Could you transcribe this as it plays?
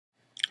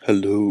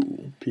Hello,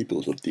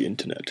 peoples of the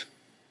internet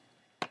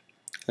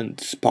and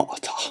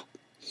Sparta.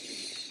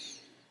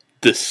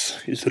 This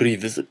is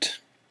Revisit,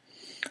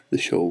 the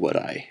show where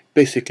I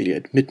basically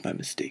admit my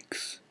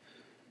mistakes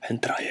and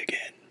try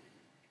again.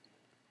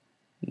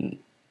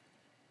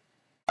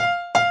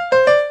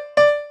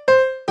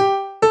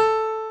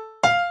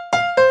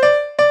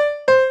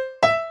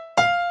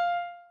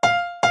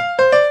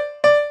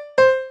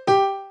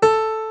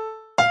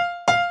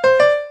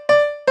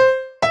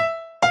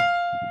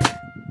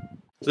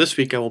 This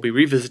week I will be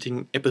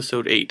revisiting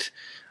episode 8,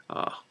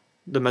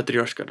 the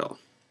Matryoshka Doll.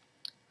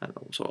 And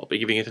so I'll be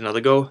giving it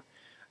another go,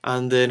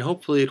 and then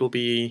hopefully it will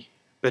be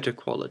better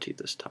quality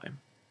this time.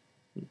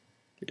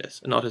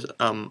 Yes, not as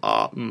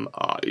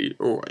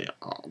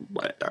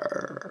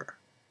better.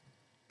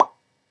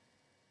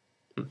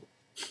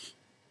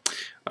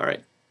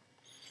 Alright.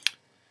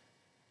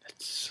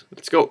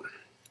 Let's go.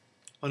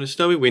 On a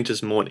snowy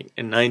winter's morning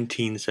in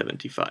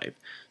 1975,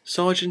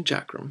 Sergeant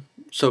Jackram,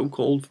 so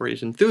called for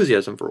his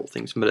enthusiasm for all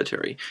things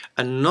military,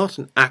 and not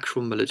an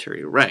actual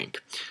military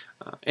rank,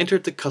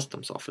 entered the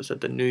customs office at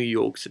the New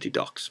York City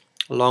docks,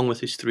 along with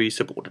his 3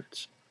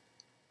 subordinates.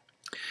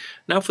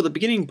 Now for the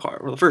beginning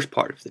part, or the first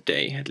part of the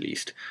day at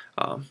least,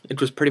 it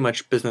was pretty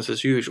much business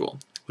as usual,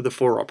 with the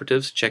 4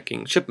 operatives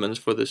checking shipments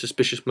for the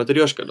suspicious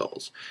Matryoshka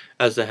dolls,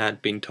 as they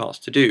had been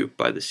tasked to do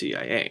by the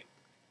CIA.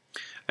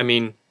 I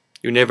mean,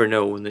 you never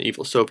know when the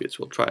evil Soviets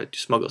will try to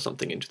smuggle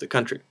something into the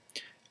country.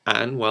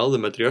 And, well, the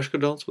Matryoshka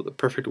dolls were the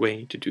perfect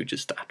way to do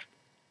just that.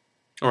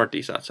 Or at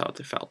least that's how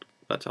they felt.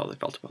 That's how they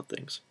felt about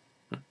things.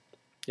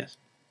 Yes.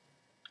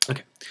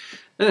 Okay.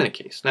 In any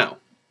case, now,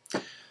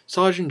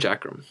 Sergeant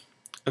Jackram,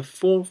 a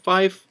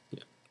 5'3",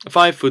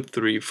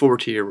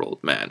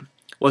 40-year-old man,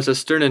 was as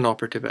stern an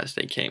operative as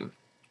they came.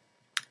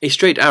 A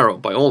straight arrow,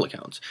 by all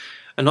accounts,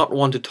 and not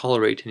one to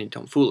tolerate any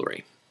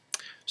tomfoolery.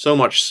 So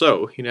much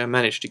so, he now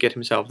managed to get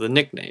himself the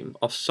nickname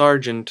of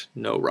Sergeant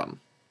No Rum.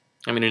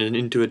 I mean,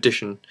 into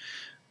addition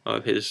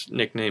of his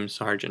nickname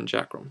Sergeant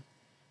Jackram.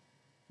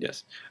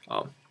 Yes.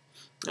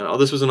 Now,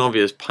 this was an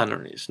obvious pun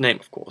on his name,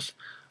 of course.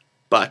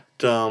 But,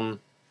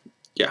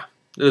 yeah,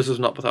 this was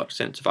not without a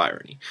sense of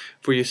irony.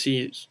 For you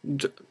see,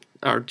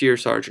 our dear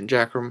Sergeant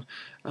Jackram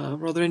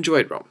rather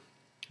enjoyed rum.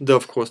 Though,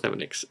 of course,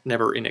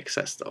 never in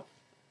excess, though.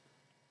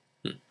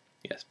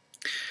 Yes.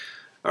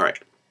 Alright.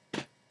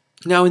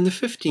 Now, in the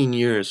 15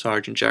 years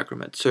Sergeant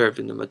Jackram had served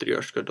in the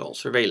Matryoshka Doll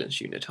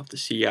surveillance unit of the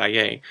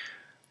CIA,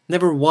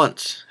 never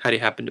once had he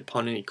happened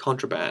upon any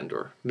contraband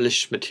or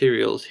malicious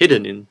materials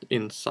hidden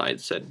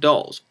inside said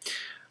dolls.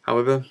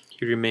 However,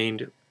 he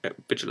remained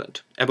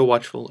vigilant, ever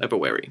watchful, ever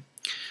wary.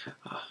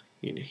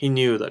 He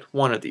knew that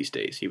one of these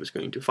days he was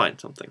going to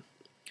find something.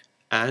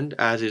 And,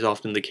 as is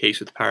often the case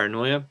with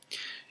paranoia,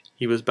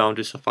 he was bound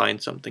to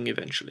find something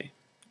eventually.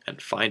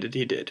 And find it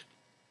he did.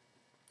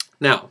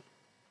 Now,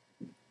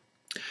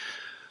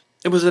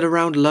 it was at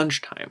around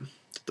lunchtime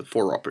that the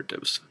 4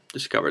 operatives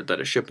discovered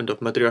that a shipment of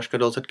Matryoshka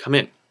dolls had come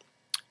in.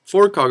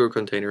 4 cargo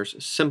containers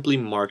simply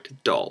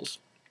marked dolls.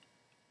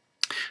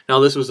 Now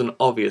this was an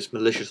obvious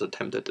malicious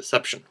attempt at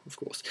deception, of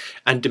course,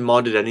 and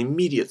demanded an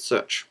immediate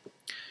search.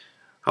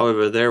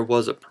 However, there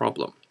was a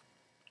problem.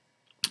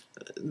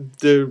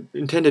 The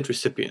intended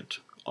recipient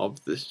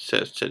of this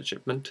said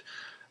shipment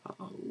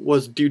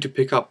was due to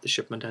pick up the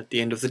shipment at the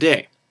end of the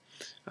day,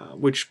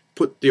 which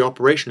put the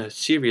operation at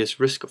serious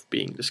risk of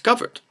being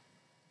discovered.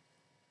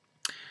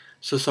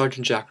 So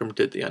Sergeant Jackram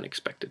did the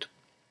unexpected.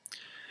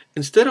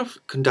 Instead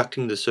of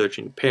conducting the search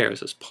in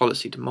pairs as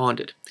policy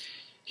demanded,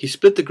 he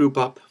split the group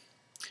up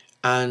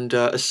and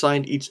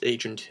assigned each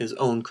agent his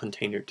own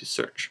container to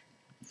search.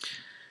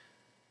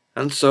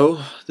 And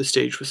so the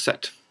stage was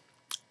set,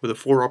 with the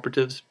 4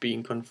 operatives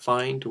being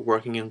confined to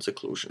working in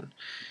seclusion.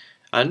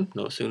 And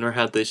no sooner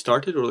had they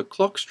started or the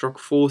clock struck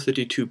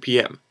 4:32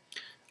 p.m.,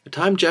 a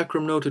time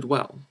Jackram noted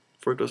well,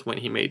 for it was when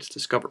he made his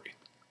discovery.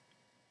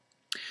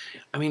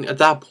 I mean, at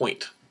that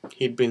point,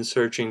 he'd been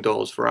searching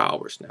dolls for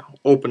hours now,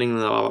 opening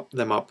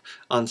them up,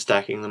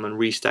 unstacking them, and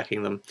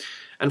restacking them,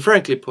 and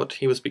frankly put,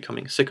 he was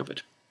becoming sick of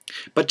it.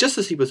 But just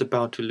as he was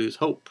about to lose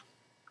hope,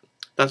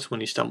 that's when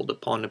he stumbled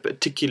upon a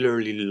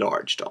particularly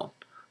large doll.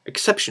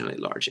 Exceptionally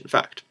large, in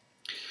fact.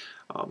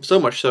 So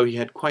much so he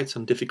had quite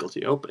some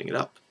difficulty opening it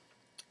up.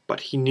 But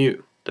he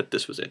knew that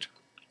this was it.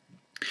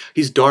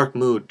 His dark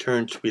mood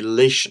turned to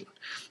elation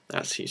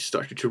as he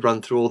started to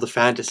run through all the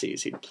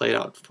fantasies he'd played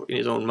out in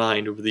his own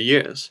mind over the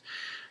years.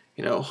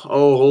 You know,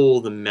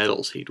 all the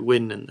medals he'd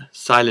win and the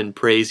silent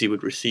praise he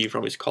would receive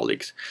from his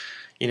colleagues.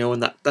 You know,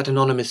 and that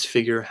anonymous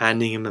figure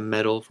handing him a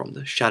medal from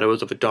the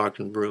shadows of a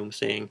darkened room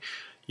saying,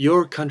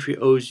 "Your country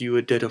owes you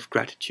a debt of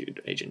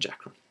gratitude, Agent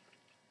Jackram."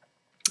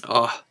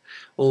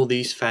 All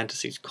these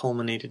fantasies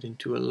culminated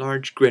into a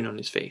large grin on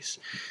his face.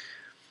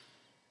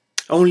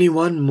 Only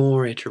one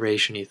more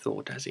iteration, he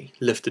thought, as he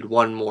lifted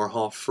one more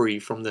half free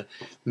from the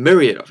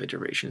myriad of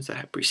iterations that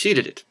had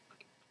preceded it.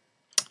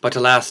 But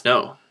alas,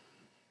 no.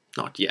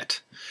 Not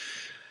yet.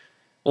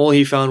 All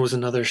he found was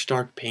another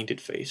stark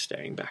painted face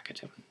staring back at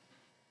him.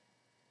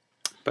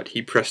 But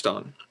he pressed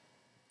on.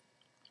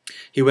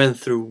 He went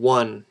through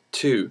 1,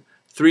 2,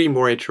 3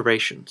 more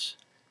iterations,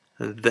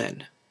 and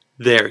then,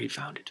 there he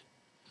found it.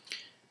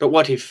 But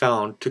what he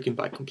found took him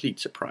by complete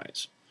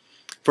surprise,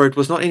 for it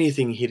was not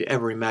anything he'd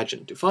ever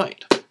imagined to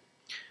find.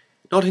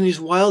 Not in his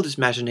wildest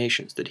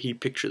imaginations did he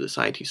picture the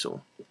sight he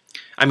saw.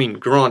 I mean,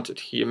 granted,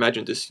 he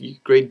imagined this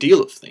great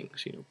deal of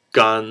things,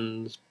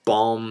 guns,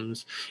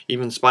 bombs,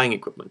 even spying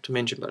equipment, to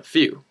mention but a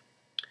few.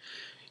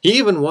 He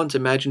even once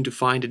imagined to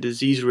find a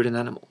disease-ridden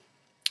animal,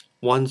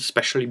 one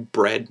specially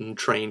bred and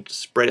trained to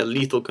spread a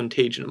lethal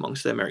contagion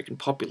amongst the American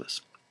populace.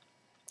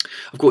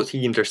 Of course,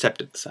 he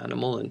intercepted this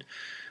animal and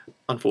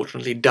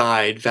unfortunately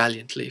died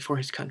valiantly for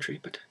his country,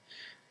 but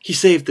he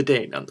saved the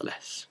day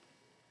nonetheless.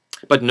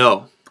 But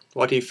no,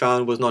 what he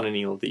found was not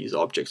any of these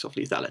objects of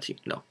lethality,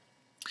 no.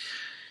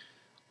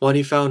 What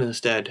he found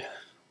instead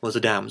was a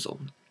damsel.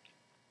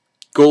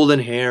 Golden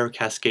hair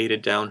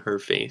cascaded down her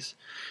face,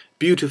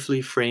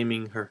 beautifully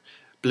framing her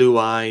blue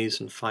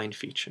eyes and fine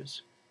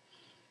features.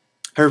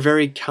 Her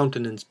very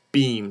countenance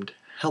beamed,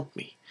 "Help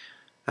me,"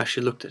 as she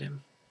looked at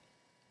him.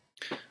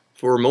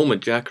 For a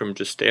moment, Jackram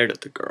just stared at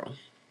the girl,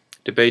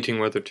 debating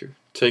whether to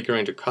take her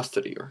into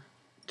custody or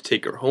to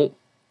take her home.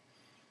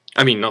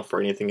 I mean, not for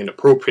anything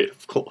inappropriate,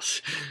 of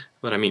course,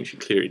 but I mean, she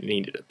clearly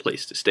needed a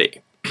place to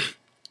stay.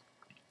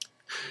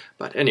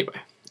 But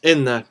anyway,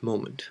 in that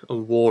moment, a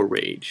war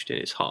raged in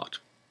his heart,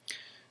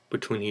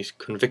 between his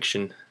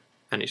conviction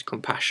and his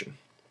compassion.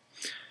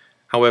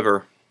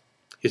 However,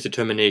 his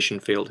determination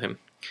failed him,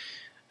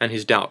 and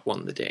his doubt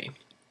won the day.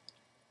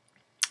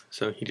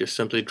 So he just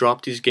simply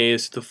dropped his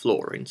gaze to the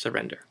floor in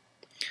surrender.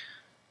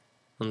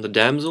 And the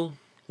damsel,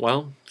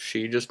 well,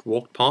 she just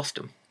walked past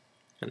him,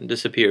 and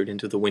disappeared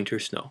into the winter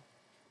snow.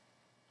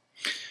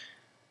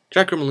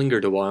 Jackram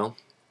lingered a while,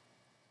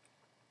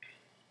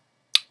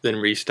 then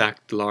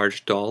restacked the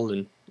large doll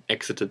and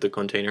exited the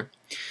container.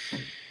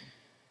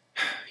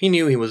 He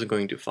knew he wasn't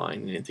going to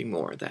find anything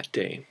more that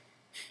day.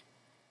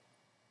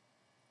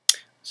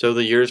 So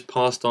the years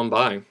passed on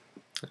by,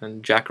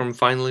 and Jackram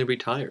finally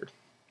retired.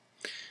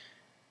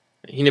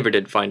 He never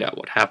did find out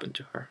what happened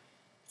to her,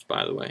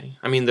 by the way.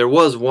 I mean, there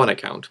was one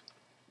account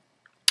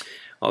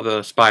of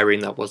a spy ring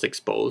that was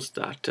exposed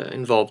that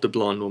involved a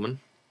blonde woman.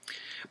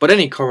 But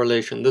any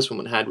correlation this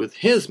woman had with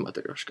his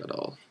Matryoshka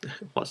doll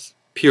was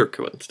pure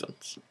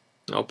coincidence,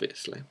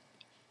 obviously.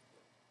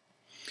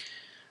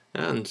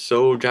 And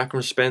so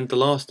Jackram spent the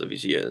last of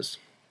his years,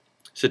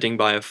 sitting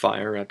by a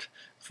fire at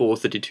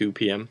 4:32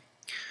 p.m.,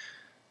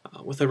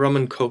 with a rum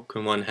and coke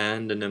in one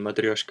hand and a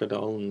Matryoshka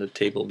doll on the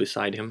table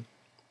beside him.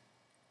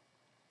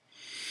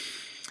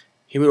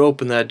 He would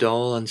open that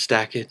doll,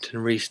 unstack it,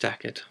 and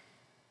restack it,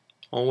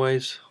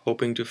 always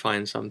hoping to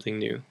find something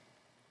new.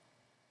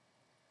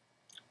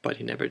 But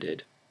he never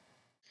did.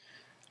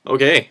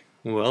 Okay,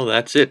 well,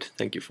 that's it.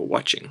 Thank you for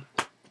watching.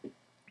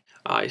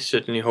 I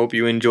certainly hope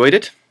you enjoyed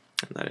it,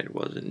 and that it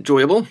was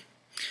enjoyable.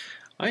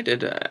 I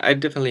did. I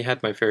definitely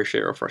had my fair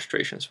share of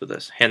frustrations with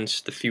this, hence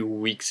the few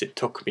weeks it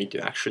took me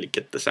to actually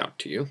get this out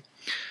to you.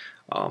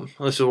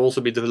 This will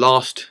also be the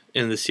last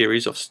in the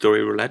series of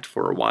Story Roulette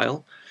for a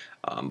while.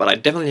 But I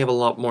definitely have a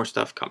lot more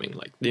stuff coming,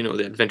 like, the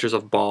Adventures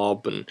of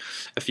Bob and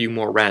a few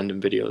more random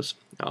videos,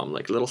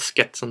 like little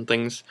skits and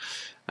things,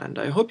 and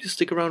I hope you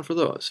stick around for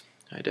those.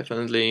 I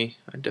definitely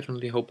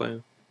hope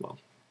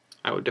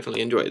I would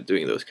definitely enjoy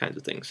doing those kinds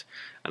of things,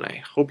 and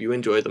I hope you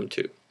enjoy them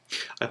too.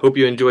 I hope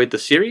you enjoyed the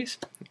series,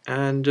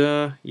 and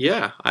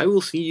yeah, I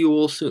will see you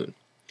all soon.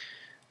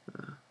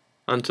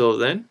 Until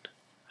then,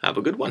 have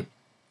a good one.